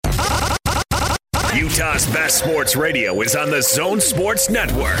Utah's best sports radio is on the Zone Sports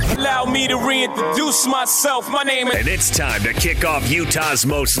Network. Allow me to reintroduce myself. My name is... And it's time to kick off Utah's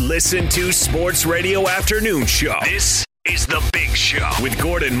most listened to sports radio afternoon show. This is The Big Show with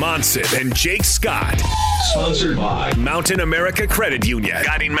Gordon Monson and Jake Scott. Sponsored by Mountain America Credit Union,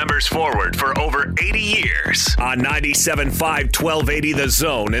 guiding members forward for over 80 years. On 97.5 1280 The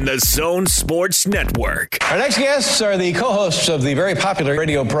Zone and the Zone Sports Network. Our next guests are the co-hosts of the very popular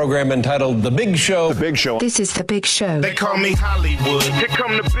radio program entitled The Big Show. The Big Show. This is The Big Show. They call me Hollywood. Here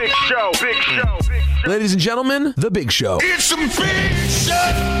come the Big Show. Big Show. Big Show. Ladies and gentlemen, The Big Show. It's a Big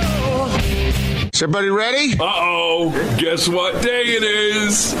Show. Is everybody ready? Uh-oh. Guess what day it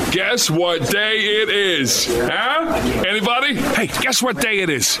is? Guess what day it is? Huh? Anybody? Hey, guess what day it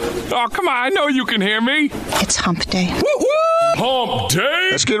is? Oh, come on. I know you can hear me. It's hump day. Woo-hoo! Hump day?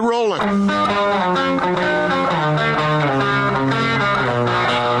 Let's get rolling.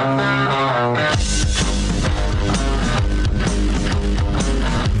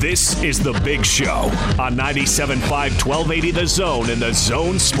 This is The Big Show on 97.5 1280 The Zone and the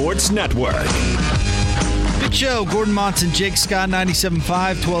Zone Sports Network. Big Show, Gordon Monson, Jake Scott, 97.5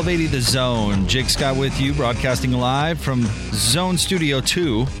 1280 The Zone. Jake Scott with you, broadcasting live from Zone Studio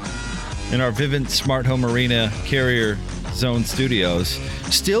 2 in our Vivint Smart Home Arena Carrier Zone Studios.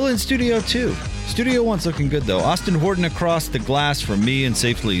 Still in Studio 2. Studio 1's looking good, though. Austin Horton across the glass from me and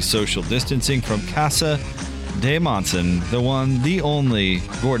safely social distancing from Casa de Monson, the one, the only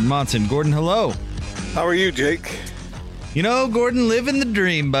Gordon Monson. Gordon, hello. How are you, Jake? You know, Gordon, living the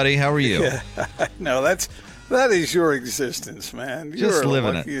dream, buddy. How are you? Yeah, no, that is your existence, man. Just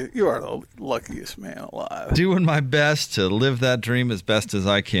living it. You are the luckiest man alive. Doing my best to live that dream as best as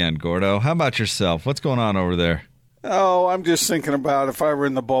I can, Gordo. How about yourself? What's going on over there? Oh, I'm just thinking about if I were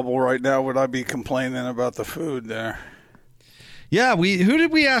in the bubble right now, would I be complaining about the food there? Yeah, who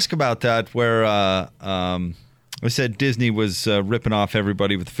did we ask about that? Where we said Disney was ripping off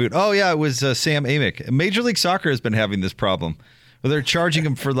everybody with food. Oh yeah, it was Sam Amick. Major League Soccer has been having this problem. Well, they're charging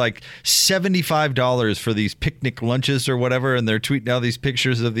them for like $75 for these picnic lunches or whatever, and they're tweeting out these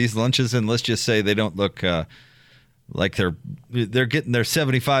pictures of these lunches, and let's just say they don't look like they're getting their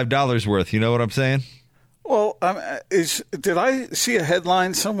 $75 worth. You know what I'm saying? Well, did I see a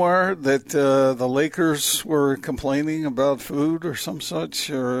headline somewhere that the Lakers were complaining about food or some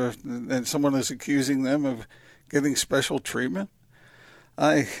such, and someone is accusing them of getting special treatment?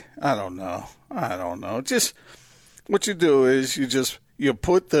 I don't know. Just what you do is you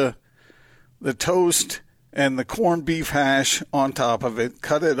put the toast and the corned beef hash on top of it,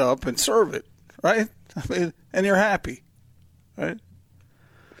 cut it up, and serve it, right? I mean, and you're happy, right?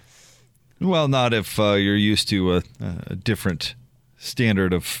 Well, not if you're used to a different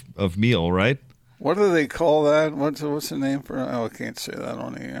standard of meal, right? What do they call that? What's the name for it? Oh, I can't say that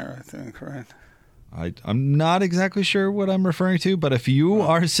on the air, I think, right? I'm not exactly sure what I'm referring to, but if you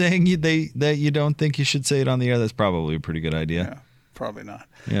are saying that you don't think you should say it on the air, that's probably a pretty good idea. Yeah, probably not.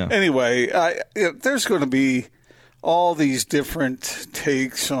 Yeah. Anyway, there's going to be all these different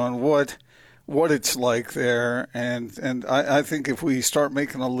takes on what it's like there, and I think if we start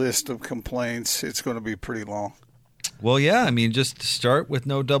making a list of complaints, it's going to be pretty long. Well, yeah, I mean, just start with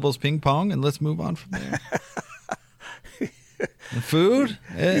no doubles ping pong, and let's move on from there. The food,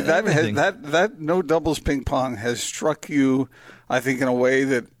 that no doubles ping pong has struck you, I think, in a way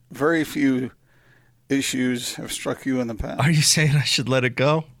that very few issues have struck you in the past. Are you saying I should let it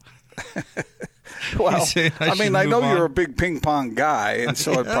go? Well, I know you're a big ping pong guy, and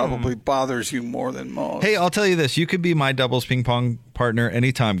so it probably bothers you more than most. Hey, I'll tell you this. You could be my doubles ping pong partner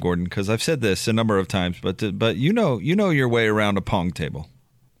anytime, Gordon, because I've said this a number of times, but you know your way around a pong table.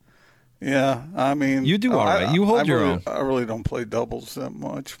 Yeah, I mean... You do all right. You hold your own. I really don't play doubles that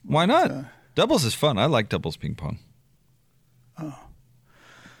much. Why not? Doubles is fun. I like doubles ping pong. Oh.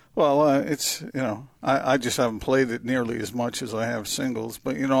 Well, it's, I just haven't played it nearly as much as I have singles.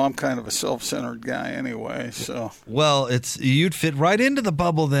 But, I'm kind of a self-centered guy anyway, so... Well, you'd fit right into the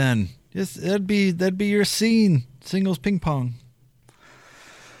bubble then. That'd be your scene, singles ping pong.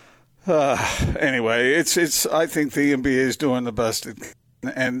 Anyway, it's. I think the NBA is doing the best it can.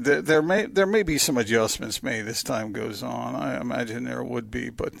 And there may be some adjustments made as time goes on. I imagine there would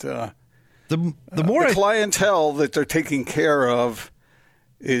be, but the clientele that they're taking care of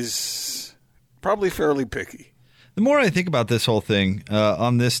is probably fairly picky. The more I think about this whole thing,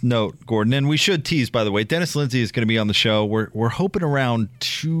 on this note, Gordon, and we should tease, by the way, Dennis Lindsey is going to be on the show. We're hoping around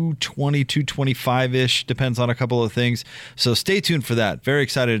 220, 225-ish, depends on a couple of things. So stay tuned for that. Very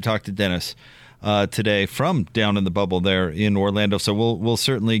excited to talk to Dennis. today from down in the bubble there in Orlando. So we'll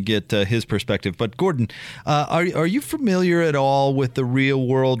certainly get his perspective. But Gordon, are you familiar at all with the Real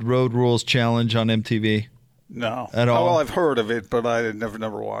World Road Rules Challenge on MTV? No. At all? Well, I've heard of it, but I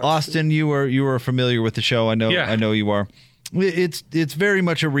never watched. Austin, you were familiar with the show. I know you are. It's very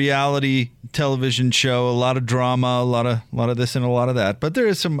much a reality television show. A lot of drama, a lot of this and a lot of that. But there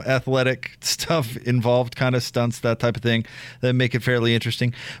is some athletic stuff involved, kind of stunts, that type of thing, that make it fairly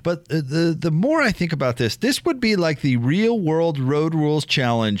interesting. But the more I think about this would be like the Real World Road Rules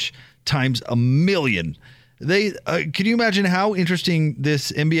Challenge times a million. Can you imagine how interesting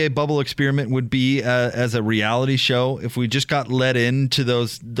this NBA bubble experiment would be as a reality show if we just got let into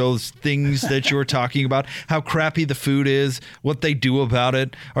those things that you were talking about? How crappy the food is, what they do about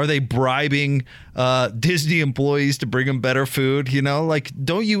it. Are they bribing Disney employees to bring them better food? You know, like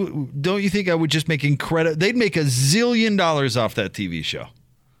don't you think I would just make incredible? They'd make $1 zillion off that TV show.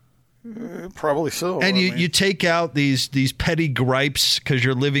 Probably so. And you take out these petty gripes because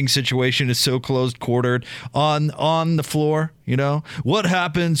your living situation is so closed-quartered on the floor. You know, what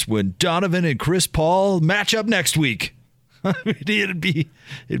happens when Donovan and Chris Paul match up next week? It'd be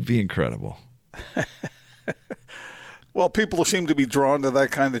incredible. Well, people seem to be drawn to that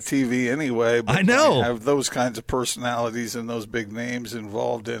kind of TV anyway. But I know. They have those kinds of personalities and those big names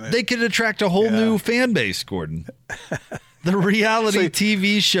involved in it. They could attract a whole new fan base, Gordon. The reality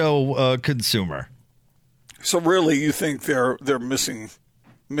TV show consumer. So really, you think they're missing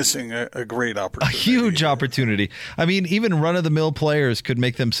a great opportunity? A huge opportunity. I mean, even run-of-the-mill players could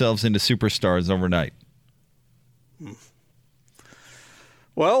make themselves into superstars overnight.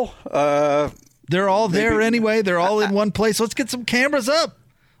 Well, they're all there anyway. They're all in one place. Let's get some cameras up.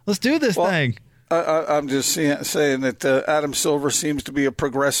 Let's do this thing. I'm just saying that Adam Silver seems to be a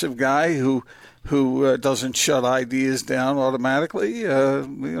progressive guy who doesn't shut ideas down automatically.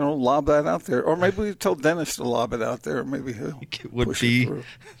 Lob that out there, or maybe we tell Dennis to lob it out there. Maybe he'll push it through.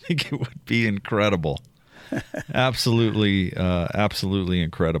 I think it would be incredible. Absolutely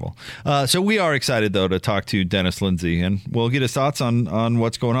incredible. So we are excited, though, to talk to Dennis Lindsey, and we'll get his thoughts on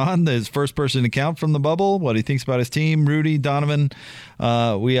what's going on, his first-person account from the bubble, what he thinks about his team, Rudy, Donovan.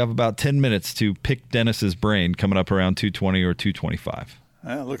 We have about 10 minutes to pick Dennis's brain coming up around 2:20 or 2:25.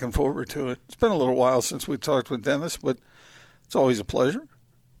 Looking forward to it. It's been a little while since we talked with Dennis, but it's always a pleasure.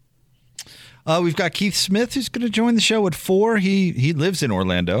 We've got Keith Smith, who's going to join the show at 4. He lives in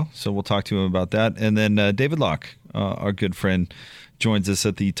Orlando, so we'll talk to him about that. And then David Locke, our good friend, joins us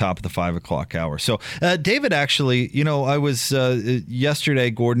at the top of the 5 o'clock hour. So David, actually, I was yesterday,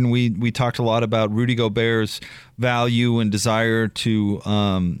 Gordon, we talked a lot about Rudy Gobert's value and desire to,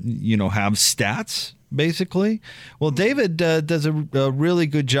 have stats, basically. Well, David does a really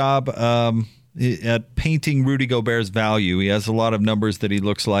good job at painting Rudy Gobert's value. He has a lot of numbers that he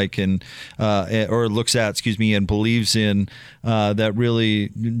looks at, and believes in that really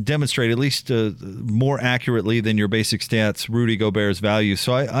demonstrate, at least more accurately than your basic stats, Rudy Gobert's value.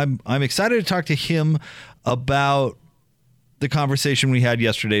 So I'm excited to talk to him about the conversation we had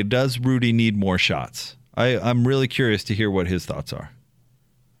yesterday. Does Rudy need more shots? I'm really curious to hear what his thoughts are.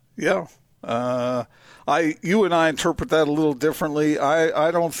 Yeah. You and I interpret that a little differently.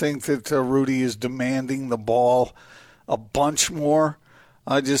 I don't think that Rudy is demanding the ball a bunch more.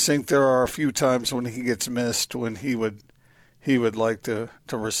 I just think there are a few times when he gets missed when he would like to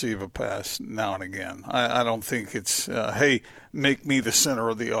receive a pass now and again. I don't think it's hey, make me the center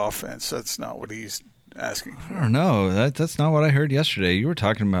of the offense. That's not what he's asking for. I don't know. That's not what I heard yesterday. You were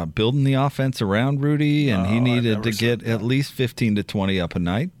talking about building the offense around Rudy, and he needed to get at least 15 to 20 up a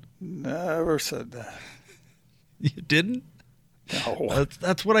night. Never said that. You didn't? No.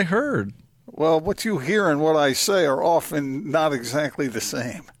 That's what I heard. Well, what you hear and what I say are often not exactly the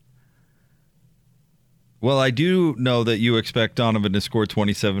same. Well, I do know that you expect Donovan to score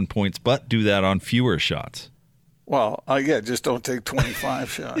 27 points, but do that on fewer shots. Well, just don't take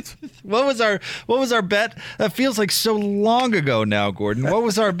 25 shots. What was our bet? That feels like so long ago now, Gordon. What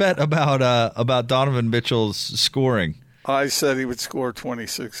was our bet about Donovan Mitchell's scoring? I said he would score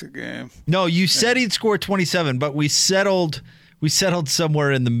 26 a game. No, you said he'd score 27, but we settled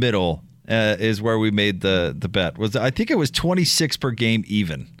somewhere in the middle. Is where we made the bet. I think it was 26 per game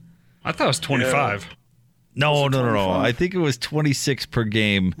even. I thought it was 25. Yeah. No. I think it was 26 per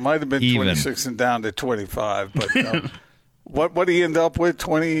game. Might have been even. 26 and down to 25. But what do you end up with?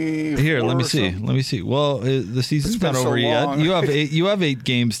 20. Here, let me see. Well, the season's not over yet. You have 8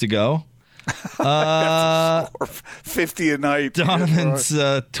 games to go. 50 a night. Donovan's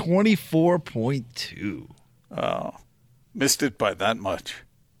 24.2. Oh, missed it by that much.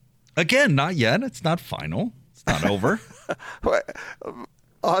 Again, not yet. It's not final. It's not over.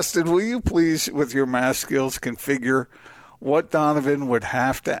 Austin, will you please, with your math skills, configure what Donovan would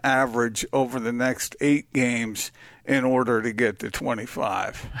have to average over the next 8 games in order to get to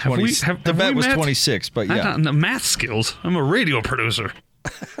 25? The bet was 26, but yeah. The math skills. I'm a radio producer.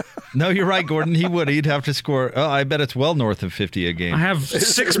 No, you're right, Gordon. He'd have to score. Oh, I bet it's well north of 50 a game. I have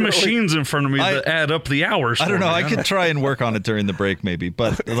 6 machines in front of me that add up the hours. I don't know. I could try and work on it during the break, maybe,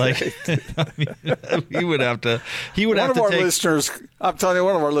 but he would have to. One of our listeners. I'm telling you,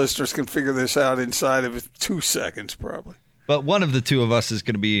 one of our listeners can figure this out inside of 2 seconds, probably. But one of the two of us is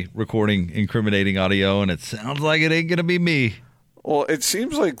going to be recording incriminating audio, and it sounds like it ain't going to be me. Well, it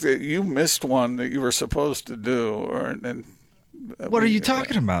seems like that you missed one that you were supposed to do, What are you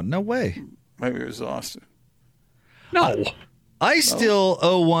talking about? No way. Maybe it was Austin. No. I still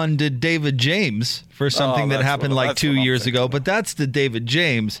owe one to David James for something that happened like 2 years ago, but that's the David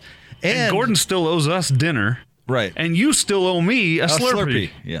James. And Gordon still owes us dinner. Right. And you still owe me a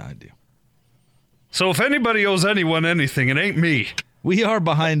Slurpee. Yeah, I do. So if anybody owes anyone anything, it ain't me. We are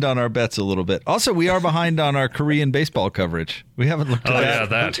behind on our bets a little bit. Also, we are behind on our Korean baseball coverage. We haven't looked at that. Yeah,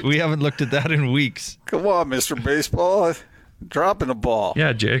 that. We haven't looked at that in weeks. Come on, Mr. Baseball. Dropping the ball.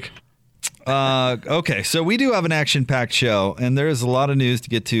 Yeah, Jake. Okay, so we do have an action-packed show, and there is a lot of news to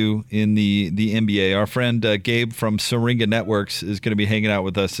get to in the NBA. Our friend Gabe from SYRINGA Networks is going to be hanging out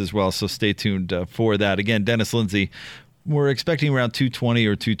with us as well, so stay tuned for that. Again, Dennis Lindsey, we're expecting around 220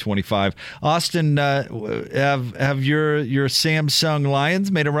 or 225. Austin, have your Samsung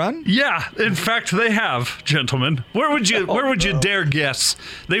Lions made a run? Yeah, in fact, they have, gentlemen. Where would you dare guess?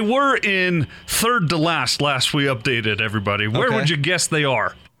 They were in third to last we updated everybody. Where would you guess they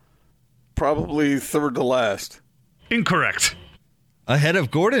are? Probably third to last. Incorrect. Ahead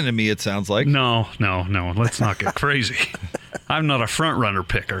of Gordon and me, it sounds like. No. Let's not get crazy. I'm not a front runner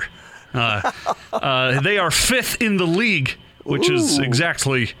picker. They are fifth in the league, which is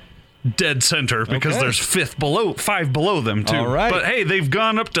exactly dead center because there's five below them too. All right. But hey, they've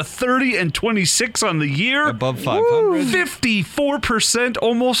gone up to 30-26 on the year, above 500, 54%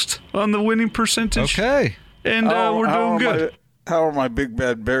 almost on the winning percentage. Okay, and we're doing good. How are my big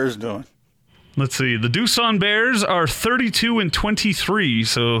bad Bears doing? Let's see. The Doosan Bears are 32-23.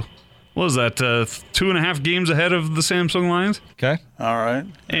 So. What was that, 2.5 games ahead of the Samsung Lions? Okay. All right.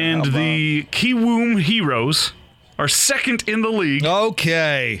 And the Kiwoom Heroes are second in the league.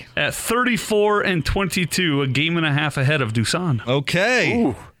 Okay. At 34-22, a game and a half ahead of Doosan. Okay.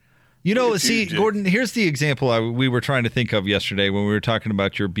 Ooh. You know, see, Gordon, here's the example we were trying to think of yesterday when we were talking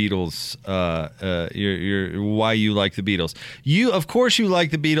about your Beatles, your why you like the Beatles. Of course, you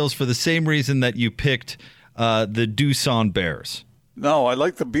like the Beatles for the same reason that you picked the Doosan Bears. No, I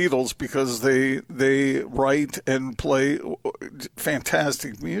like the Beatles because they write and play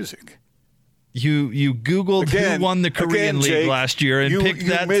fantastic music. You Googled who won the Korean League Jake, last year and picked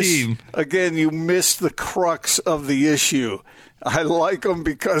that team. Again, you missed the crux of the issue. I like them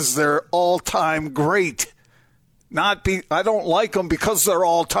because they're all-time great. I don't like them because they're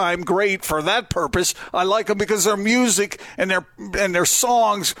all-time great for that purpose. I like them because their music and their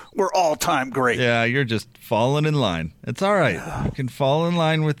songs were all-time great. Yeah, you're just falling in line. It's all right. You can fall in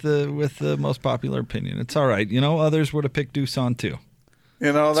line with the most popular opinion. It's all right. You know, others would have picked Doosan too.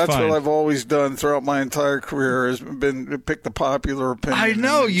 You know, that's what I've always done throughout my entire career has been pick the popular opinion. I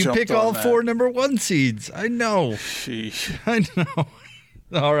know. You pick all 4 number 1 seeds. I know. Sheesh. I know.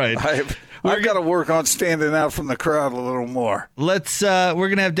 All right. I've got to work on standing out from the crowd a little more. We're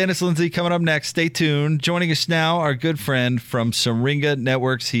going to have Dennis Lindsey coming up next. Stay tuned. Joining us now, our good friend from SYRINGA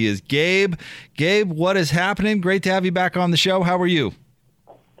Networks. He is Gabe. Gabe, what is happening? Great to have you back on the show. How are you?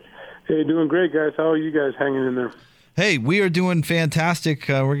 Hey, doing great, guys. How are you guys hanging in there? Hey, we are doing fantastic.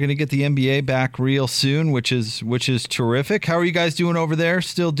 We're going to get the NBA back real soon, which is terrific. How are you guys doing over there?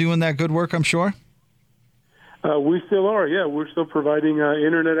 Still doing that good work, I'm sure? We still are, yeah. We're still providing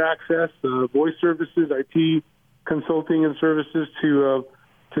internet access, voice services, IT consulting and services to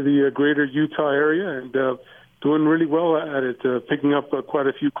the greater Utah area, and doing really well at it, picking up quite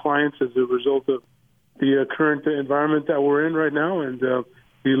a few clients as a result of the current environment that we're in right now, and the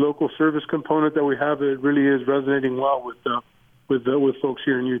local service component that we have. It really is resonating well with folks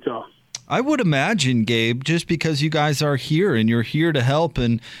here in Utah. I would imagine, Gabe, just because you guys are here and you're here to help,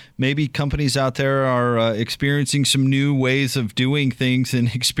 and maybe companies out there are experiencing some new ways of doing things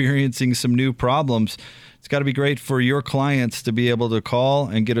and experiencing some new problems, it's got to be great for your clients to be able to call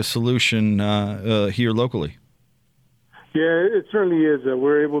and get a solution here locally. Yeah, it certainly is.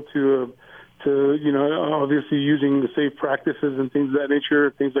 We're able to obviously using the safe practices and things of that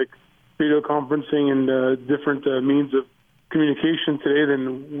nature, things like video conferencing and different means of communication today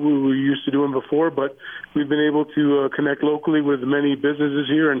than we were used to doing before, but we've been able to connect locally with many businesses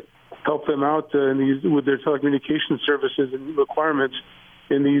here and help them out with their telecommunication services and requirements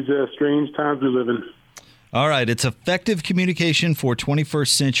in these strange times we live in. All right, it's effective communication for 21st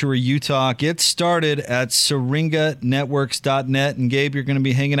century Utah. Get started at SYRINGAnetworks.net. And Gabe, you're going to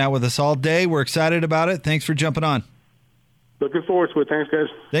be hanging out with us all day. We're excited about it. Thanks for jumping on. Looking forward to it. Thanks, guys.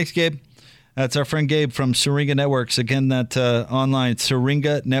 Thanks, Gabe. That's our friend Gabe from Syringa Networks. Again, that online,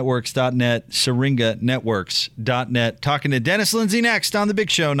 SYRINGAnetworks.net, SYRINGAnetworks.net. Talking to Dennis Lindsey next on The Big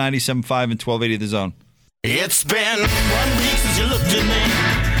Show, 97.5 and 1280 The Zone. It's been 1 week since you looked at me.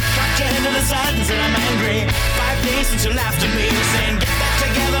 Cocked your head to the side and said I'm angry. 5 days since you laughed at me, saying get back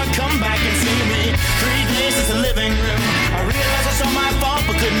together, come back and see me. 3 days since the living room. I realized I saw my fault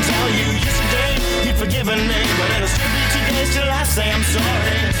but couldn't tell you. Yesterday you'd forgiven me, but it'll still be 2 days till I say I'm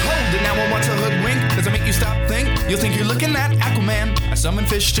sorry. Hold it now, I want to hoodwink. Does it make you stop, think? You'll think you're looking at Aquaman. I summon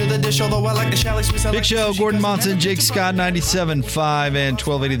fish to the dish, although I like the chalet Swiss. Big Show, Gordon Monson, Jake Scott, 97.5 and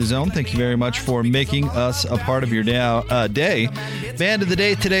 1280 The Zone. Thank you very much for making us a part of your day. Band of the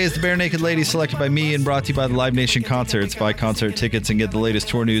day today is the Bare Naked Ladies, selected by me and brought to you by the Live Nation Concerts. Buy concert tickets and get the latest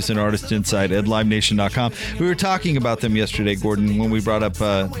tour news and artist insight at livenation.com. We were talking about them yesterday, Gordon, when we brought up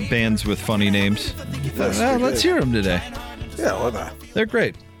bands with funny names. Let's hear them today. Yeah, why not? They're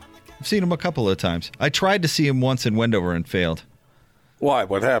great. I've seen them a couple of times. I tried to see them once in Wendover and failed. Why?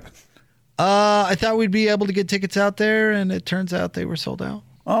 What happened? I thought we'd be able to get tickets out there, and it turns out they were sold out.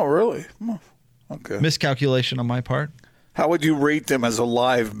 Oh, really? Okay. Miscalculation on my part. How would you rate them as a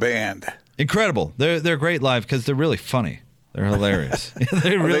live band? Incredible. They're great live because they're really funny. They're hilarious.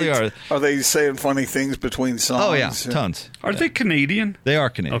 They really are. Are they saying funny things between songs? Oh, yeah. Tons. Are they Canadian? They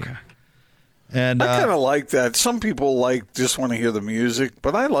are Canadian. Okay. And I kind of like that. Some people just want to hear the music,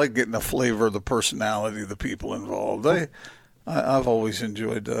 but I like getting a flavor of the personality of the people involved. I've always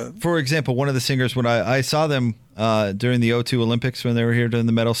enjoyed that. For example, one of the singers, when I saw them during the O2 Olympics when they were here doing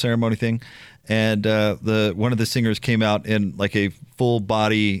the medal ceremony thing, and one of the singers came out in like a full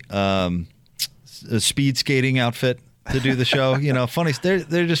body speed skating outfit to do the show. Funny.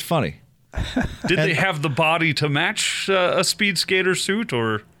 They're just funny. Did they have the body to match a speed skater suit,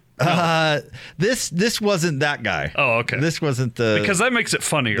 or? No. This wasn't that guy. Oh, okay. This wasn't because that makes it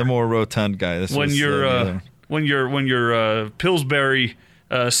funnier. The more rotund guy. When your Pillsbury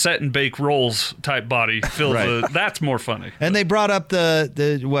set and bake rolls type body fills right. That's more funny. And they brought up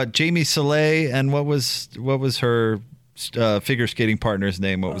the Jamie Soleil, and what was her figure skating partner's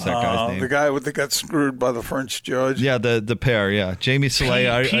name? What was that guy's name? The guy that got screwed by the French judge. Yeah, the pair. Yeah, Jamie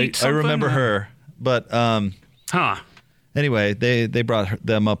Soleil. I remember her, but Anyway, they brought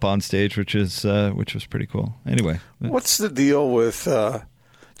them up on stage, which was pretty cool. Anyway, what's the deal with?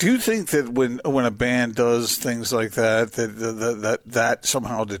 Do you think that when a band does things like that, that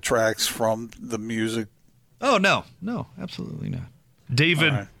somehow detracts from the music? Oh no, absolutely not.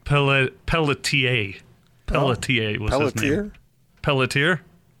 David Pelletier. Pelletier was his name. Pelletier.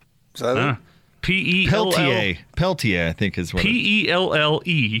 Is that it? Peltier, I think is what.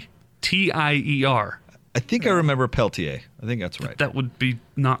 Pelletier. I think I remember Peltier. I think that's right. That would be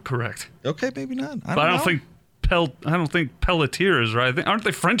not correct. Okay, maybe not. I don't think Pelletier is right. Aren't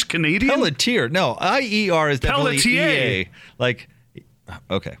they French Canadian? Pelletier. No, IER is definitely Pelletier. Like,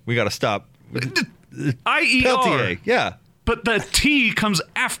 okay, we got to stop. IER. Peltier. Yeah. But the T comes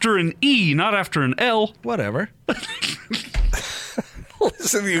after an E, not after an L. Whatever.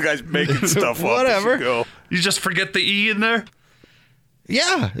 Listen to you guys making stuff up. Whatever. You just forget the E in there?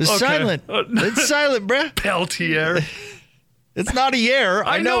 Yeah, it's silent. It's silent, bruh. Peltier. It's not a year.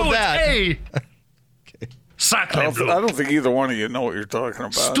 I know that. It's A. I don't think either one of you know what you're talking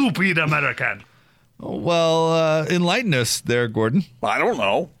about. Stupid American. Well, enlighten us there, Gordon. I don't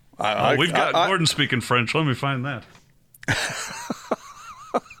know. We've got Gordon speaking French. Let me find that.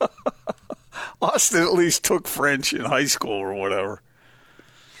 Austin at least took French in high school or whatever.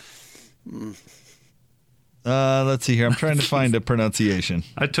 Let's see here. I'm trying to find a pronunciation.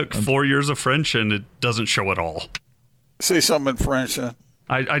 I took 4 years of French, and it doesn't show at all. Say something in French, then.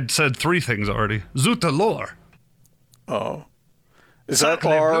 I said 3 things already. Zut alors. Oh. Is that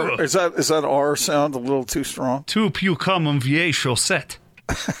R? Is that R sound a little too strong? Tu peux comme un vieille chaussette.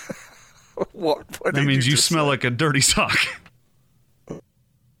 What that means you smell like a dirty sock.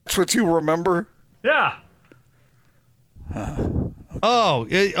 That's what you remember? Yeah. Oh,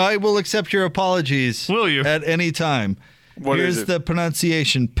 I will accept your apologies. Will you? At any time. Here's the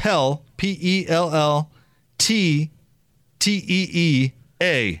pronunciation. Pell, Pelteeay.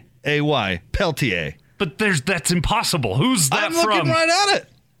 Peltier. But that's impossible. Who's that I'm from? looking right at it.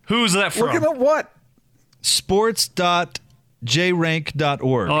 Who's that from? Looking at what? Sports.com.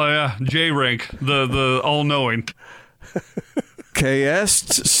 jrank.org. Oh, yeah. J-Rank, the all-knowing.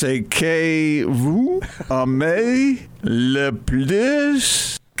 Qu'est-ce que vous aimez le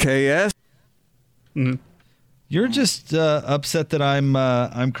plus? Qu'est-ce? You're just upset that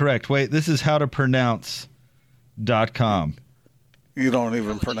I'm correct. Wait, this is howtopronounce.com. You don't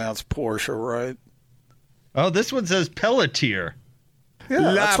even pronounce Porsche right. Oh, this one says Pelletier.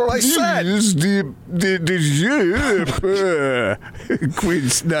 Yeah, that's what I said. Queen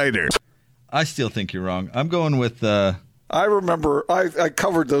Snyder. I still think you're wrong. I'm going with... I remember, I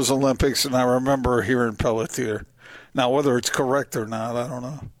covered those Olympics, and I remember hearing Pelletier. Now, whether it's correct or not, I don't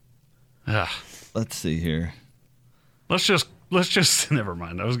know. Let's see here. Let's just never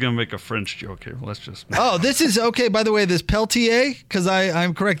mind. I was going to make a French joke here. Let's just. Oh, this is okay. By the way, this Pelletier, because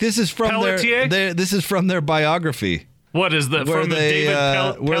I'm correct. This is from this is from their biography. What is that from David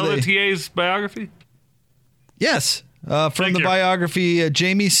Pelletier's biography? Yes, from the biography,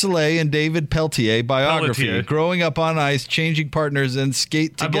 Jamie Salé and David Pelletier biography. Pelletier. Growing up on ice, changing partners, and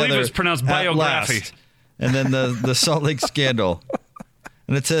skate together. I believe it's pronounced biography. And then the Salt Lake scandal.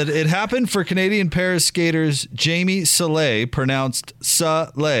 And it said, it happened for Canadian Paris skaters Jamie Salé, pronounced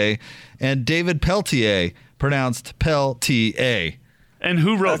Salé, and David Pelletier, pronounced Peltier. And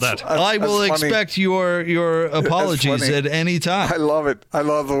who wrote that? I will expect your apologies at any time. I love it. I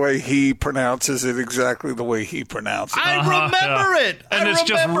love the way he pronounces it exactly the way he pronounces it. I remember it. And it's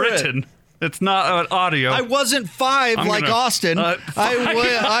just written. It's not audio. I wasn't Austin.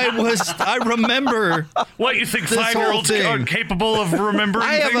 I remember. What, you think 5-year-olds are capable of remembering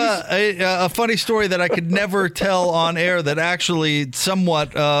things? I have a funny story that I could never tell on air that actually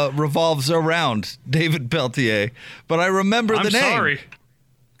somewhat revolves around David Pelletier, but I remember the name. I'm sorry.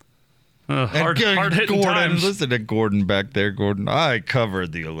 Hard-hitting Gordon, times. listen to Gordon back there, Gordon. I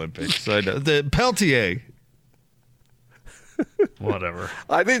covered the Olympics. I know. The Pelletier. Whatever.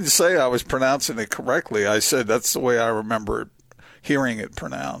 I didn't say I was pronouncing it correctly. I said that's the way I remember hearing it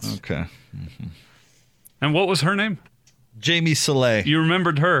pronounced. Okay. Mm-hmm. And what was her name? Jamie Salé. You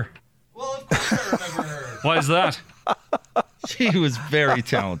remembered her. Well, of course I remember her. Why is that? She was very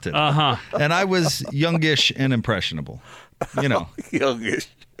talented. Uh-huh. And I was youngish and impressionable. You know. Youngish.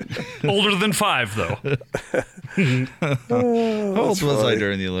 Older than 5, though. How old was I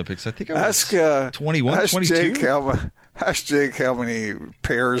during the Olympics? I think I was 21, 22. Ask Jake how many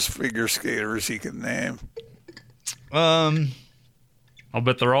pairs figure skaters he can name. I'll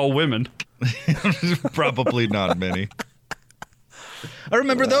bet they're all women. Probably not many. I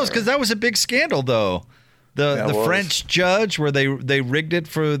remember those because that was a big scandal, though. The French judge where they rigged it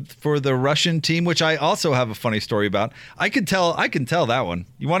for the Russian team, which I also have a funny story about. I can tell that one.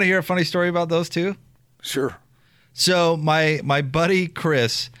 You want to hear a funny story about those two? Sure. So my buddy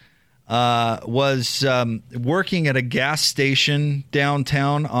Chris was working at a gas station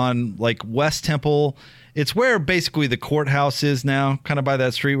downtown on like West Temple. It's where basically the courthouse is now, kind of by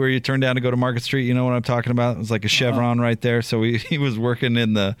that street where you turn down to go to Market Street. You know what I'm talking about? It was like a Chevron right there. So he was working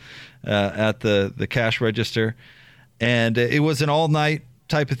in the at the cash register, and it was an all night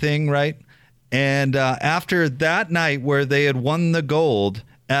type of thing, right? And after that night where they had won the gold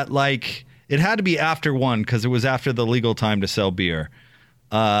at like, it had to be after 1 because it was after the legal time to sell beer.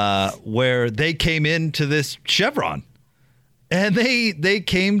 Where they came into this Chevron, and they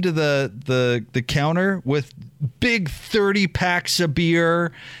came to the counter with big 30 packs of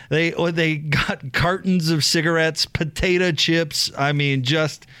beer. They got cartons of cigarettes, potato chips. I mean,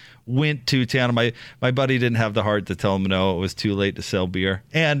 just went to town. My buddy didn't have the heart to tell him no. It was too late to sell beer.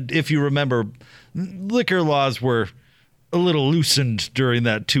 And if you remember, liquor laws were a little loosened during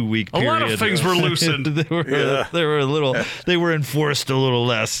that 2-week period. A lot of things were loosened. They were enforced a little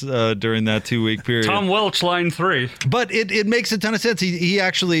less during that 2-week period. Tom Welch, line 3. But it makes a ton of sense. He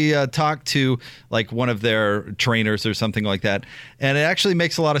actually talked to like one of their trainers or something like that, and it actually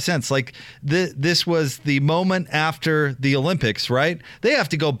makes a lot of sense. Like this was the moment after the Olympics, right? They have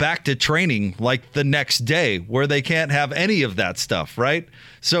to go back to training like the next day, where they can't have any of that stuff, right?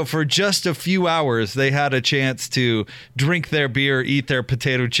 So for just a few hours, they had a chance to drink their beer, eat their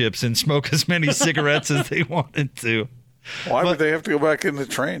potato chips, and smoke as many cigarettes as they wanted to. Why would they have to go back into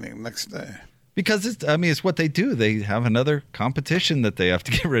training next day? Because it's what they do. They have another competition that they have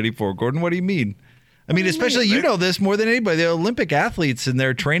to get ready for. Gordon, what do you mean? I mean, especially you know this more than anybody. The Olympic athletes and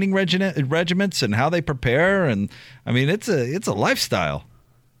their training regiments and how they prepare, and I mean, it's a lifestyle.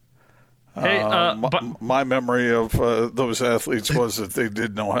 Hey, my memory of those athletes was that they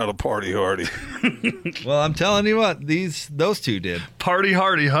did know how to party hardy. Well, I'm telling you what, those two did. Party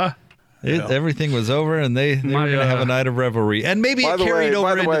hardy, huh? Everything was over, and they were going to have a night of revelry. And maybe it carried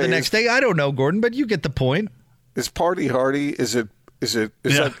over into the next day. I don't know, Gordon, but you get the point. Is Party Hardy? Is that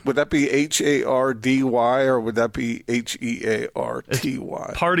would that be HARDY or would that be HEARTY?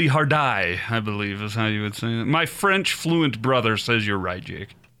 Party Hardy, I believe, is how you would say it. My French fluent brother says you're right,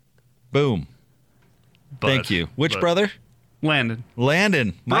 Jake. Boom. Thank you. Which brother? Landon.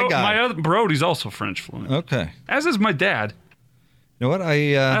 My guy. My other Brody's also French fluent. Okay. As is my dad. You know what? I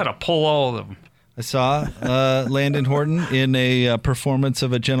had to pull all of them. I saw Landon Horton in a performance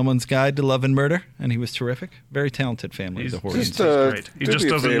of A Gentleman's Guide to Love and Murder, and he was terrific. Very talented family, the Hortons. He's great. He just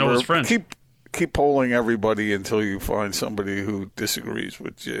doesn't know his French. Keep polling everybody until you find somebody who disagrees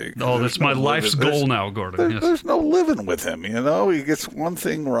with Jake. Oh, that's my life's goal now, Gordon. There's no living with him, you know? He gets one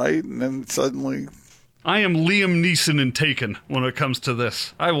thing right, and then suddenly... I am Liam Neeson in Taken when it comes to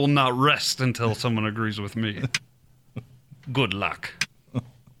this. I will not rest until someone agrees with me. Good luck.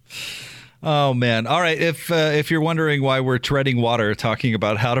 Oh, man. All right. If you're wondering why we're treading water talking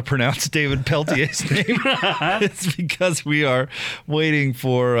about how to pronounce David Peltier's name, it's because we are waiting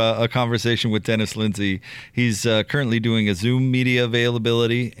for a conversation with Dennis Lindsey. He's currently doing a Zoom media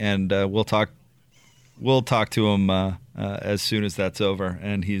availability, and we'll talk to him as soon as that's over,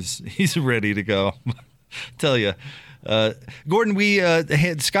 and he's ready to go. Tell you. Gordon,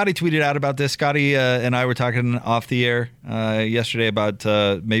 Scotty tweeted out about this. Scotty and I were talking off the air yesterday about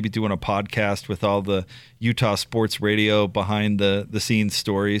maybe doing a podcast with all the Utah sports radio behind the scenes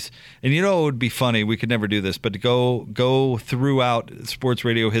stories. And it would be funny. We could never do this, but to go throughout sports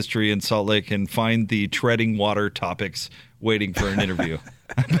radio history in Salt Lake and find the treading water topics waiting for an interview.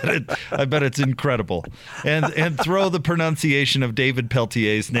 I bet it's incredible. And throw the pronunciation of David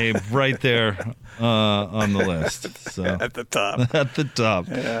Peltier's name right there on the list. So at the top. At the top.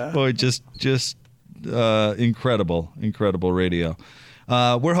 Yeah. Boy, just incredible radio.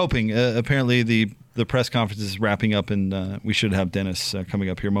 We're hoping. Apparently the press conference is wrapping up, and we should have Dennis coming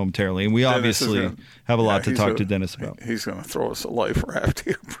up here momentarily. And we obviously have a lot to talk to Dennis about. He's going to throw us a life raft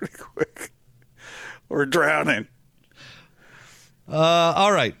here pretty quick. We're drowning.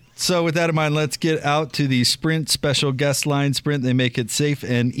 All right. So with that in mind, let's get out to the Sprint special guest line. Sprint, they make it safe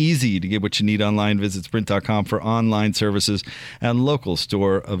and easy to get what you need online. Visit sprint.com for online services and local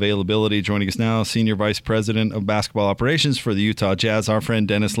store availability. Joining us now, Senior Vice President of Basketball Operations for the Utah Jazz, our friend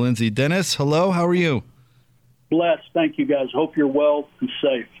Dennis Lindsey. Dennis, hello. How are you? Blessed. Thank you, guys. Hope you're well and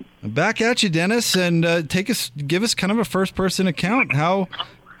safe. Back at you, Dennis, and give us kind of a first-person account. How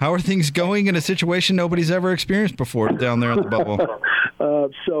are things going in a situation nobody's ever experienced before down there in the bubble?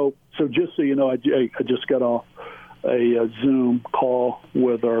 So just so you know, I just got off a Zoom call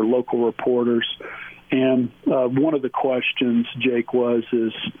with our local reporters, and one of the questions, Jake,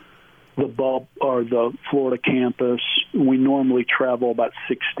 is the Florida campus. We normally travel about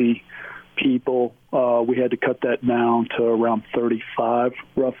 60 people. We had to cut that down to around 35,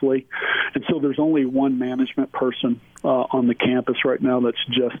 roughly. And so there's only one management person on the campus right now. That's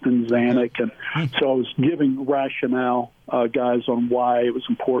Justin Zanuck. And so I was giving rationale, guys, on why it was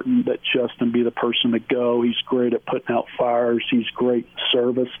important that Justin be the person to go. He's great at putting out fires. He's great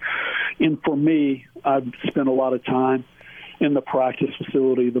service. And for me, I've spent a lot of time in the practice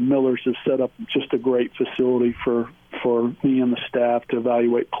facility. The Millers have set up just a great facility for me and the staff to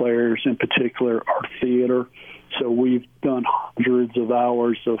evaluate players, in particular our theater. So we've done hundreds of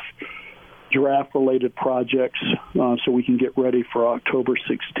hours of draft-related projects so we can get ready for October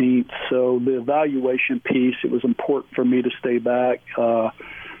 16th. So the evaluation piece, it was important for me to stay back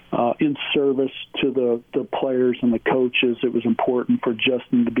in service to the players and the coaches. It was important for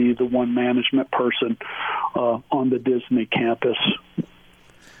Justin to be the one management person on the Disney campus.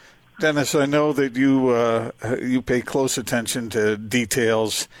 Dennis, I know that you pay close attention to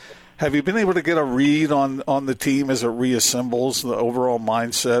details. Have you been able to get a read on the team as it reassembles, the overall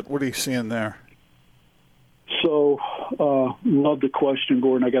mindset? What are you seeing there? So, love the question,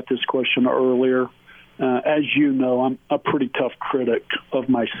 Gordon. I got this question earlier. As you know, I'm a pretty tough critic of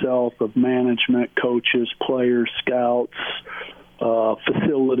myself, of management, coaches, players, scouts,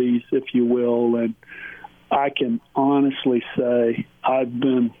 facilities, if you will. And I can honestly say I've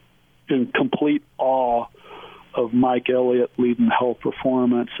been in complete awe of Mike Elliott leading health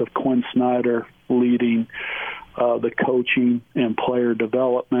performance, of Quinn Snyder leading the coaching and player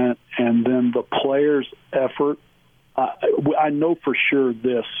development, and then the players' effort. I know for sure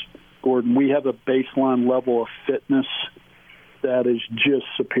this, Gordon, we have a baseline level of fitness that is just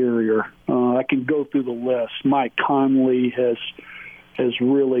superior. I can go through the list. Mike Conley has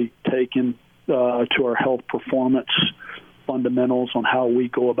really taken to our health performance fundamentals on how we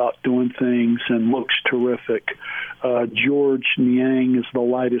go about doing things and looks terrific. George Niang is the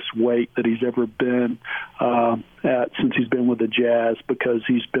lightest weight that he's ever been at since he's been with the Jazz, because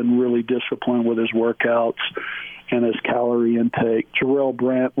he's been really disciplined with his workouts and his calorie intake. Jarrell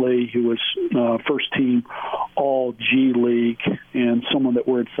Brantley, who was first team All G League and someone that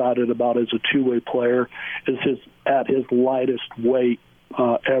we're excited about as a two-way player, is at his lightest weight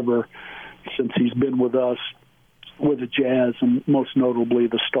ever since he's been with us, with the Jazz, and most notably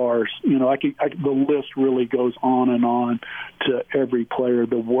the Stars. You know, the list really goes on and on to every player.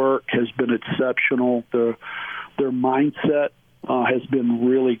 The work has been exceptional. Their mindset has been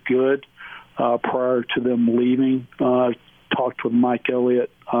really good prior to them leaving. Talked with Mike Elliott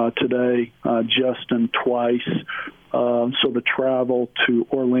today, Justin twice. So the travel to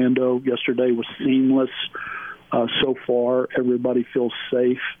Orlando yesterday was seamless. So far, everybody feels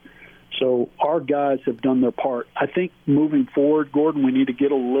safe. So our guys have done their part. I think moving forward, Gordon, we need to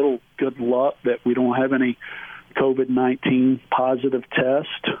get a little good luck that we don't have any COVID-19 positive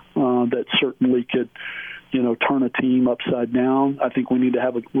test that certainly could, turn a team upside down. I think we need to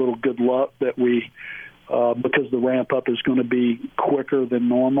have a little good luck that we, because the ramp up is going to be quicker than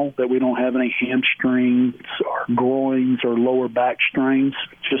normal, that we don't have any hamstrings or groins or lower back strains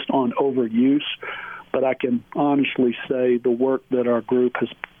just on overuse. But I can honestly say the work that our group has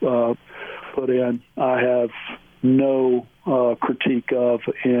put in, I have no critique of,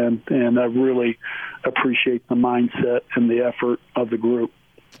 and I really appreciate the mindset and the effort of the group.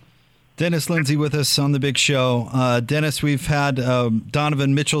 Dennis Lindsey with us on The Big Show. Dennis, we've had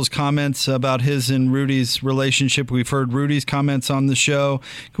Donovan Mitchell's comments about his and Rudy's relationship. We've heard Rudy's comments on the show.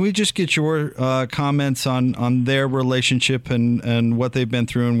 Can we just get your comments on their relationship and what they've been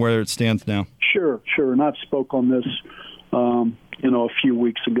through and where it stands now? Sure. And I've spoke on this, a few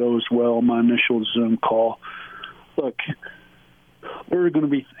weeks ago as well, my initial Zoom call. Look, there are going to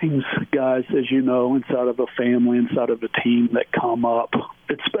be things, guys, as you know, inside of a family, inside of a team that come up,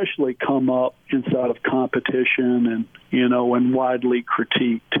 especially come up inside of competition and, and widely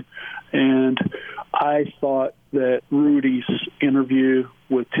critiqued. And I thought that Rudy's interview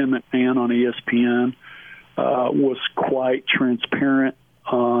with Tim McMahon on ESPN was quite transparent.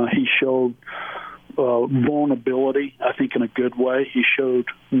 He showed vulnerability, I think, in a good way. He showed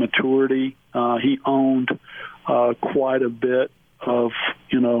maturity. He owned quite a bit of,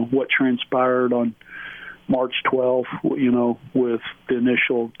 what transpired on March 12th, with the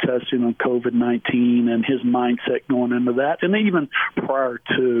initial testing on COVID-19 and his mindset going into that. And even prior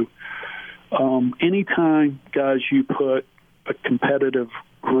to, anytime, guys, you put a competitive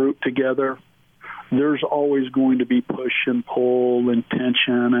group together, there's always going to be push and pull and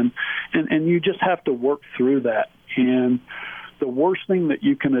tension, and you just have to work through that. And the worst thing that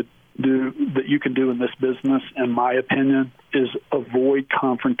you can do in this business, in my opinion, is avoid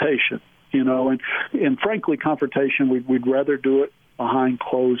confrontation. And frankly, confrontation, we'd rather do it behind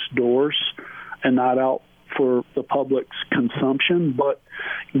closed doors and not out for the public's consumption. But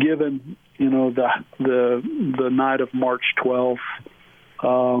given the night of March 12th.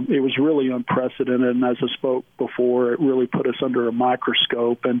 It was really unprecedented, and as I spoke before, it really put us under a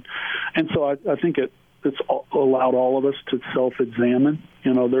microscope, and so I think it's allowed all of us to self-examine.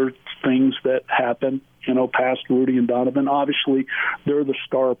 There's things that happen, past Rudy and Donovan. Obviously, they're the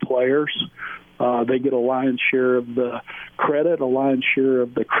star players. They get a lion's share of the credit, a lion's share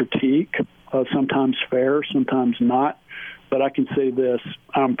of the critique, sometimes fair, sometimes not. But I can say this,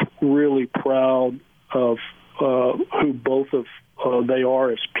 I'm really proud of who both of they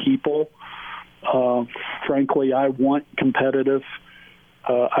are as people. Frankly, I want competitive.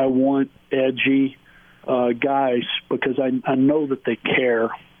 I want edgy guys because I know that they care,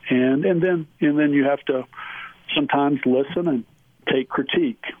 and then you have to sometimes listen and take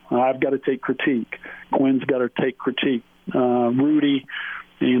critique. I've got to take critique. Quinn's got to take critique. Rudy,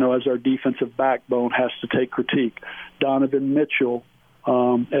 as our defensive backbone, has to take critique. Donovan Mitchell,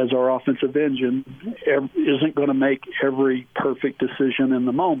 as our offensive engine, isn't going to make every perfect decision in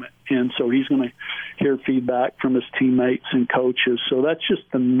the moment. And so he's going to hear feedback from his teammates and coaches. So that's just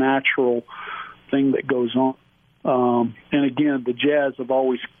the natural thing that goes on. And again, the Jazz have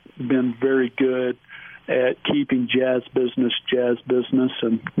always been very good at keeping jazz business,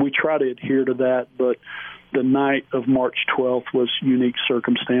 and we try to adhere to that. But the night of March 12th was unique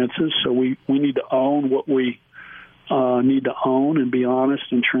circumstances, so we need to own what we need to own and be honest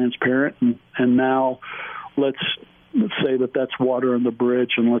and transparent. And now let's say that that's water on the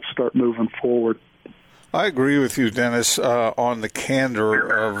bridge, and let's start moving forward. I agree with you, Dennis, on the candor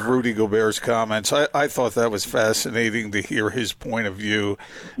of Rudy Gobert's comments. I thought that was fascinating to hear his point of view,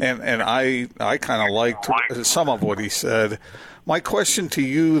 and I kind of liked some of what he said. My question to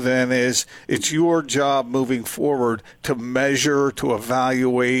you then is, it's your job moving forward to measure, to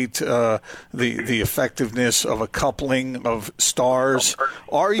evaluate the effectiveness of a coupling of stars.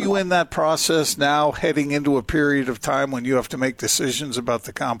 Are you in that process now, heading into a period of time when you have to make decisions about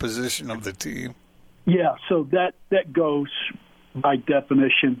the composition of the team? Yeah, so that goes by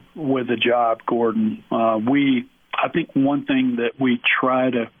definition with a job, Gordon. I think one thing that we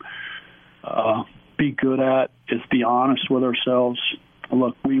try to be good at is be honest with ourselves.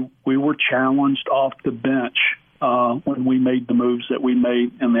 Look, we were challenged off the bench when we made the moves that we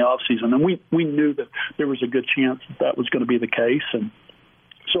made in the offseason, and we knew that there was a good chance that was going to be the case, and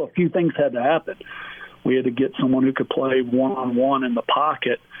so a few things had to happen. We had to get someone who could play one-on-one in the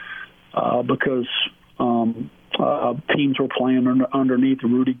pocket because teams were playing underneath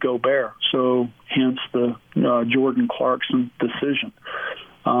Rudy Gobert, so hence the Jordan Clarkson decision.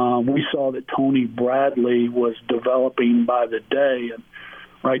 We saw that Tony Bradley was developing by the day, and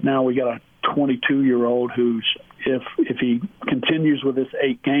right now we got a 22-year-old who's, if he continues with his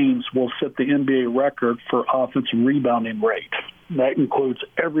 8 games, will set the NBA record for offensive rebounding rate. That includes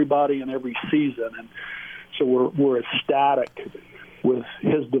everybody in every season, and so we're ecstatic with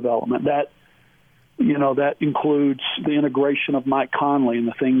his development. That includes the integration of Mike Conley and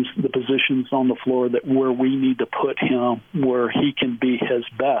the positions on the floor where we need to put him where he can be his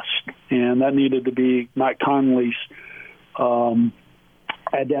best. And that needed to be Mike Conley's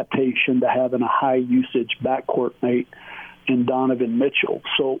adaptation to having a high-usage backcourt mate in Donovan Mitchell.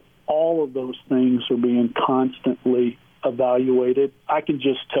 So all of those things are being constantly evaluated. I can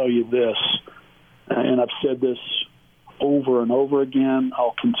just tell you this, and I've said this over and over again.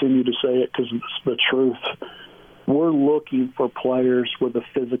 I'll continue to say it because it's the truth. We're looking for players with the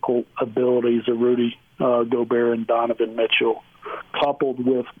physical abilities of Rudy Gobert and Donovan Mitchell, coupled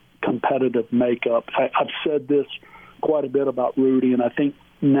with competitive makeup. I've said this quite a bit about Rudy, and I think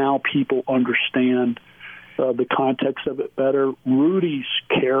now people understand the context of it better. Rudy's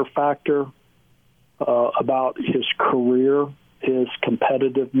care factor about his career, his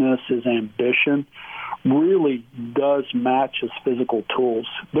competitiveness, his ambition, really does match his physical tools.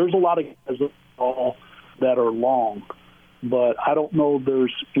 There's a lot of guys that are long, but I don't know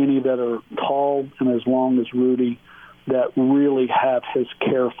there's any that are tall and as long as Rudy that really have his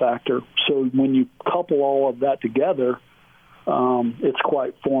care factor. So when you couple all of that together, it's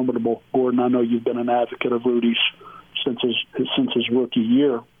quite formidable. Gordon, I know you've been an advocate of Rudy's since his rookie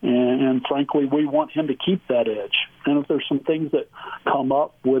year, and frankly, we want him to keep that edge. And if there's some things that come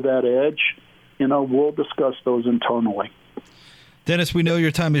up with that edge, we'll discuss those internally. Dennis, we know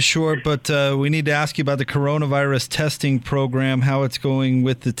your time is short, but we need to ask you about the coronavirus testing program, how it's going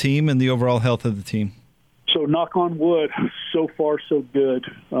with the team and the overall health of the team. So knock on wood, so far so good.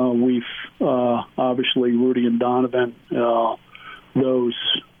 We've obviously Rudy and Donovan, those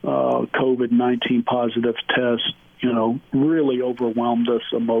COVID-19 positive tests, really overwhelmed us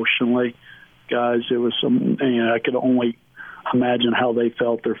emotionally. Guys, it was I could only imagine how they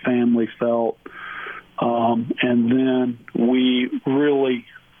felt, their family felt. And then we really,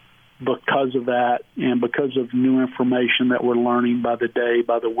 because of that and because of new information that we're learning by the day,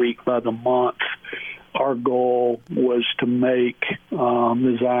 by the week, by the month, our goal was to make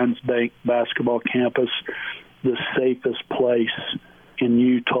the Zions Bank basketball campus the safest place in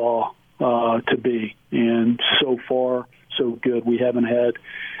Utah to be. And so far, so good. We haven't had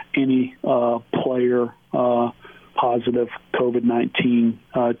any player positive COVID-19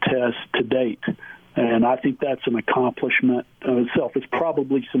 test to date. And I think that's an accomplishment in itself. It's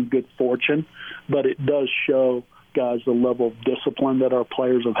probably some good fortune, but it does show, guys, the level of discipline that our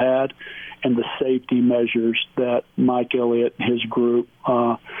players have had and the safety measures that Mike Elliott and his group,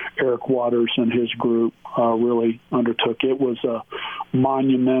 Eric Waters and his group really undertook. It was a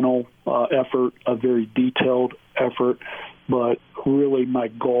monumental effort, a very detailed effort, but really my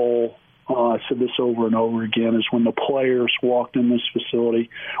goal, I said this over and over again, is when the players walked in this facility,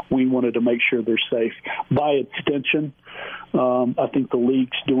 we wanted to make sure they're safe. By extension, I think the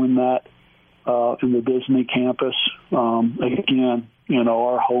league's doing that in the Disney campus. Again,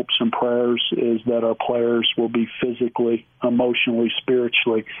 our hopes and prayers is that our players will be physically, emotionally,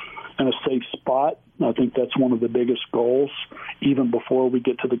 spiritually in a safe spot. I think that's one of the biggest goals, even before we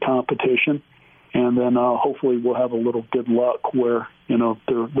get to the competition. And then hopefully we'll have a little good luck where,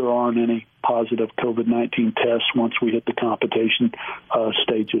 there aren't any positive COVID-19 tests once we hit the competition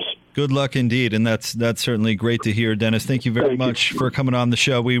stages. Good luck indeed, and that's certainly great to hear, Dennis. Thank you very much for coming on the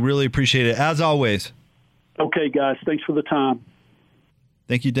show. We really appreciate it, as always. Okay, guys. Thanks for the time.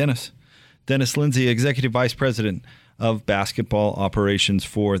 Thank you, Dennis. Dennis Lindsey, Executive Vice President of Basketball Operations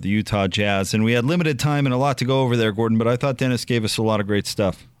for the Utah Jazz. And we had limited time and a lot to go over there, Gordon, but I thought Dennis gave us a lot of great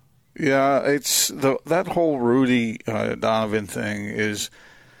stuff. Yeah, it's that whole Rudy Donovan thing is,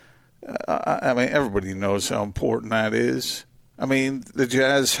 I mean, everybody knows how important that is. I mean, the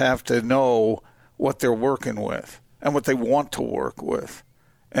Jazz have to know what they're working with and what they want to work with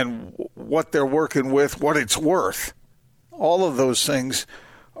and what they're working with, what it's worth. All of those things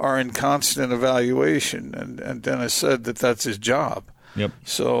are in constant evaluation, and Dennis said that that's his job. Yep.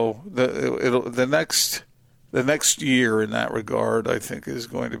 So the next year in that regard, I think, is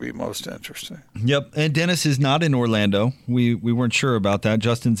going to be most interesting. Yep, and Dennis is not in Orlando. We weren't sure about that.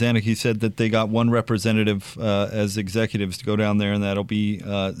 Justin Zanuck, said that they got one representative as executives to go down there, and that'll be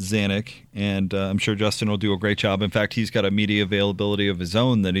Zanuck. And I'm sure Justin will do a great job. In fact, he's got a media availability of his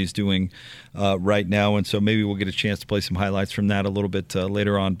own that he's doing right now, and so maybe we'll get a chance to play some highlights from that a little bit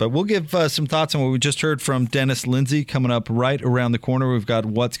later on. But we'll give some thoughts on what we just heard from Dennis Lindsey coming up right around the corner. We've got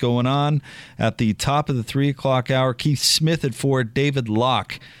what's going on at the top of the 3 o'clock hour. Keith Smith at 4, David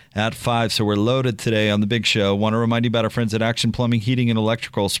Locke at 5. So we're loaded today on the big show. Want to remind you about our friends at Action Plumbing, Heating, and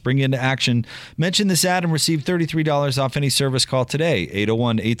Electrical. Spring into action. Mention this ad and receive $33 off any service call today.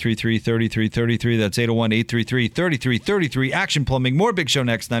 801-833-3333. That's 801-833-3333. Action Plumbing. More Big Show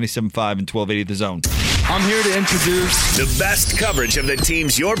next. 97.5 and 1280 The Zone. I'm here to introduce the best coverage of the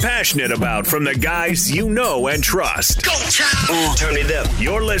teams you're passionate about from the guys you know and trust. Go, turn it up.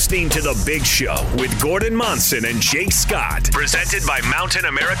 You're listening to The Big Show with Gordon Monson and Jake Scott. Presented by Mountain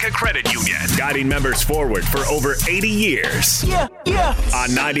America Credit Union. Guiding members forward for over 80 years. Yeah. On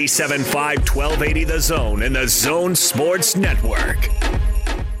 97.5, 1280 The Zone and The Zone Sports Network.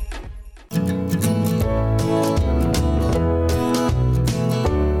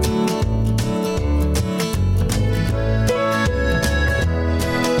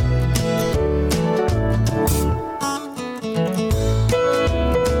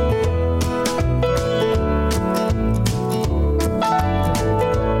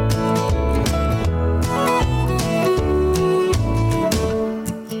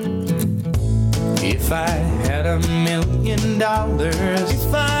 If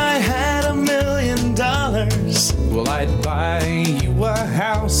I had $1 million, well, I'd buy you a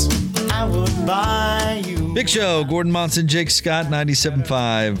house. I would buy you. Big Show, Gordon Monson, Jake Scott,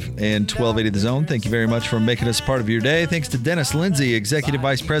 97.5 and 1280 The Zone. Thank you very much for making us part of your day. Thanks to Dennis Lindsey, Executive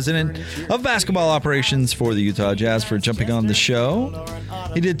Vice President of Basketball Operations for the Utah Jazz, for jumping on the show.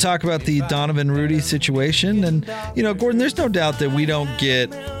 He did talk about the Donovan-Rudy situation. And, you know, Gordon, there's no doubt that we don't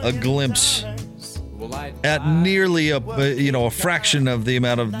get a glimpse at nearly a fraction of the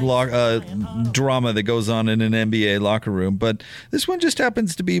amount of drama that goes on in an NBA locker room, but this one just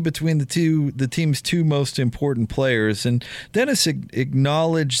happens to be between the team's two most important players. And Dennis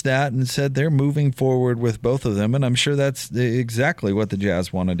acknowledged that and said they're moving forward with both of them, and I'm sure that's exactly what the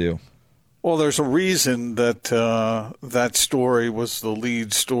Jazz want to do. Well, there's a reason that that story was the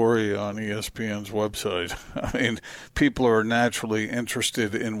lead story on ESPN's website. I mean, people are naturally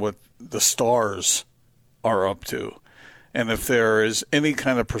interested in what the stars are up to. And if there is any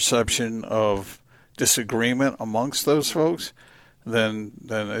kind of perception of disagreement amongst those folks, then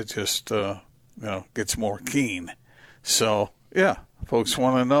it just gets more keen. So, yeah, folks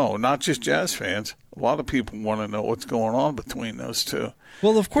want to know, not just Jazz fans. A lot of people want to know what's going on between those two.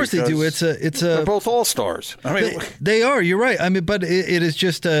 Well, of course they do. They're both all-stars. I mean, they are. You're right. I mean, but it is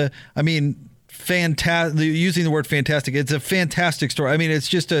just fantastic. Using the word fantastic, it's a fantastic story. I mean, it's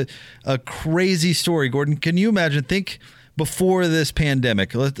just a crazy story, Gordon. Can you imagine? Think before this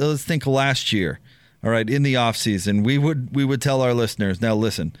pandemic. Let's think last year. All right, in the off season, we would tell our listeners, now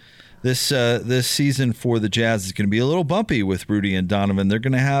listen, this season for the Jazz is going to be a little bumpy with Rudy and Donovan. They're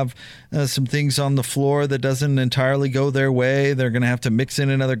going to have some things on the floor that doesn't entirely go their way. They're going to have to mix in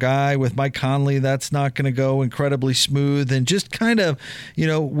another guy with Mike Conley. That's not going to go incredibly smooth. And just kind of,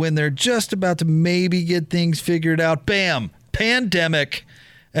 when they're just about to maybe get things figured out, bam, pandemic.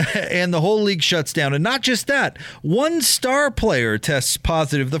 And the whole league shuts down. And not just that, one star player tests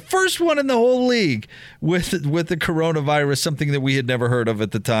positive, the first one in the whole league with the coronavirus, something that we had never heard of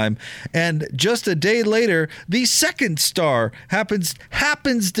at the time. And just a day later, the second star happens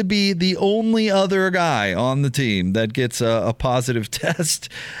to be the only other guy on the team that gets a positive test.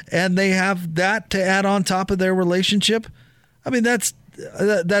 And they have that to add on top of their relationship. I mean, that's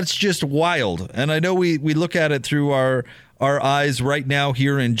just wild. And I know we look at it through our eyes right now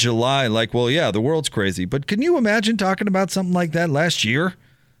here in July, like, well, yeah, the world's crazy. But can you imagine talking about something like that last year?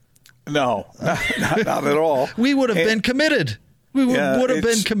 No, not at all. We would have been committed. We would have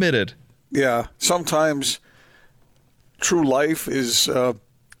been committed. Yeah, sometimes true life is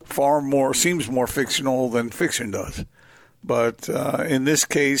seems more fictional than fiction does. But in this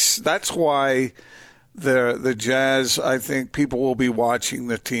case, that's why the Jazz, I think people will be watching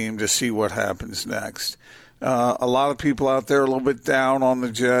the team to see what happens next. A lot of people out there are a little bit down on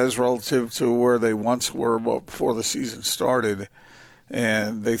the Jazz relative to where they once were before the season started.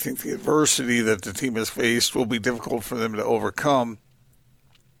 And they think the adversity that the team has faced will be difficult for them to overcome.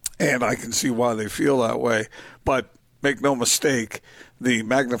 And I can see why they feel that way. But make no mistake, the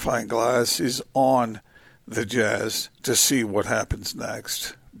magnifying glass is on the Jazz to see what happens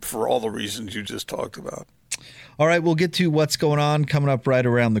next for all the reasons you just talked about. All right, we'll get to what's going on coming up right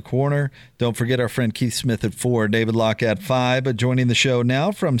around the corner. Don't forget our friend Keith Smith at 4, David Locke at 5. But joining the show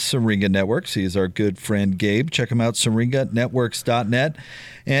now from Syringa Networks, he is our good friend Gabe. Check him out, syringanetworks.net.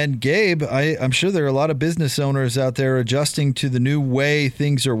 And Gabe, I'm sure there are a lot of business owners out there adjusting to the new way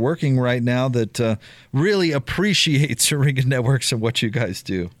things are working right now that really appreciate Syringa Networks and what you guys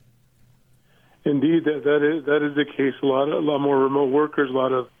do. Indeed, that is the case. A lot more remote workers, a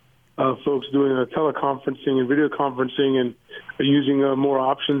lot of folks doing teleconferencing and video conferencing and using more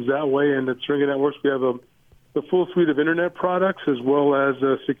options that way. And at Syringa Networks, we have the full suite of internet products as well as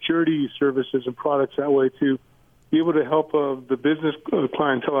security services and products that way to be able to help the business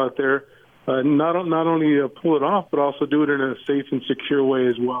clientele out there not only pull it off, but also do it in a safe and secure way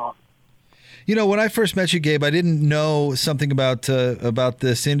as well. You know, when I first met you, Gabe, I didn't know something about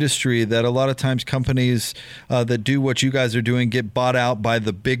this industry, that a lot of times companies that do what you guys are doing get bought out by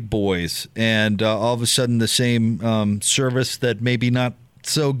the big boys, and all of a sudden the same service that maybe not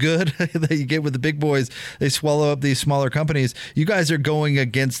so good that you get with the big boys, they swallow up these smaller companies. You guys are going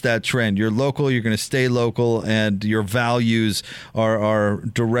against that trend. You're local, you're going to stay local, and your values are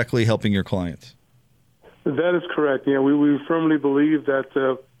directly helping your clients. That is correct. Yeah, we firmly believe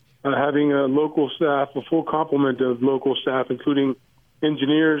that having a local staff, a full complement of local staff, including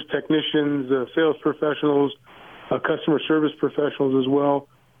engineers, technicians, sales professionals, customer service professionals as well,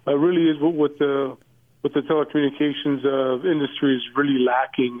 really is what the telecommunications industry is really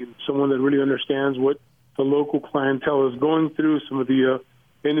lacking. And someone that really understands what the local clientele is going through, some of the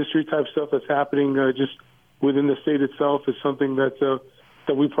industry type stuff that's happening just within the state itself is something that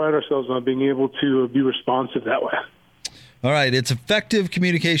we pride ourselves on, being able to be responsive that way. All right, it's effective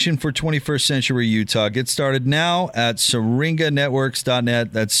communication for 21st century Utah. Get started now at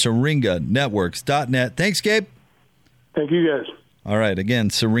syringanetworks.net. That's syringanetworks.net. Thanks, Gabe. Thank you, guys. All right, again,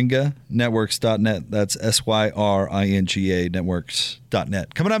 syringanetworks.net. That's SYRINGA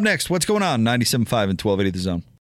networks.net. Coming up next, what's going on? 97.5 and 1280 The Zone.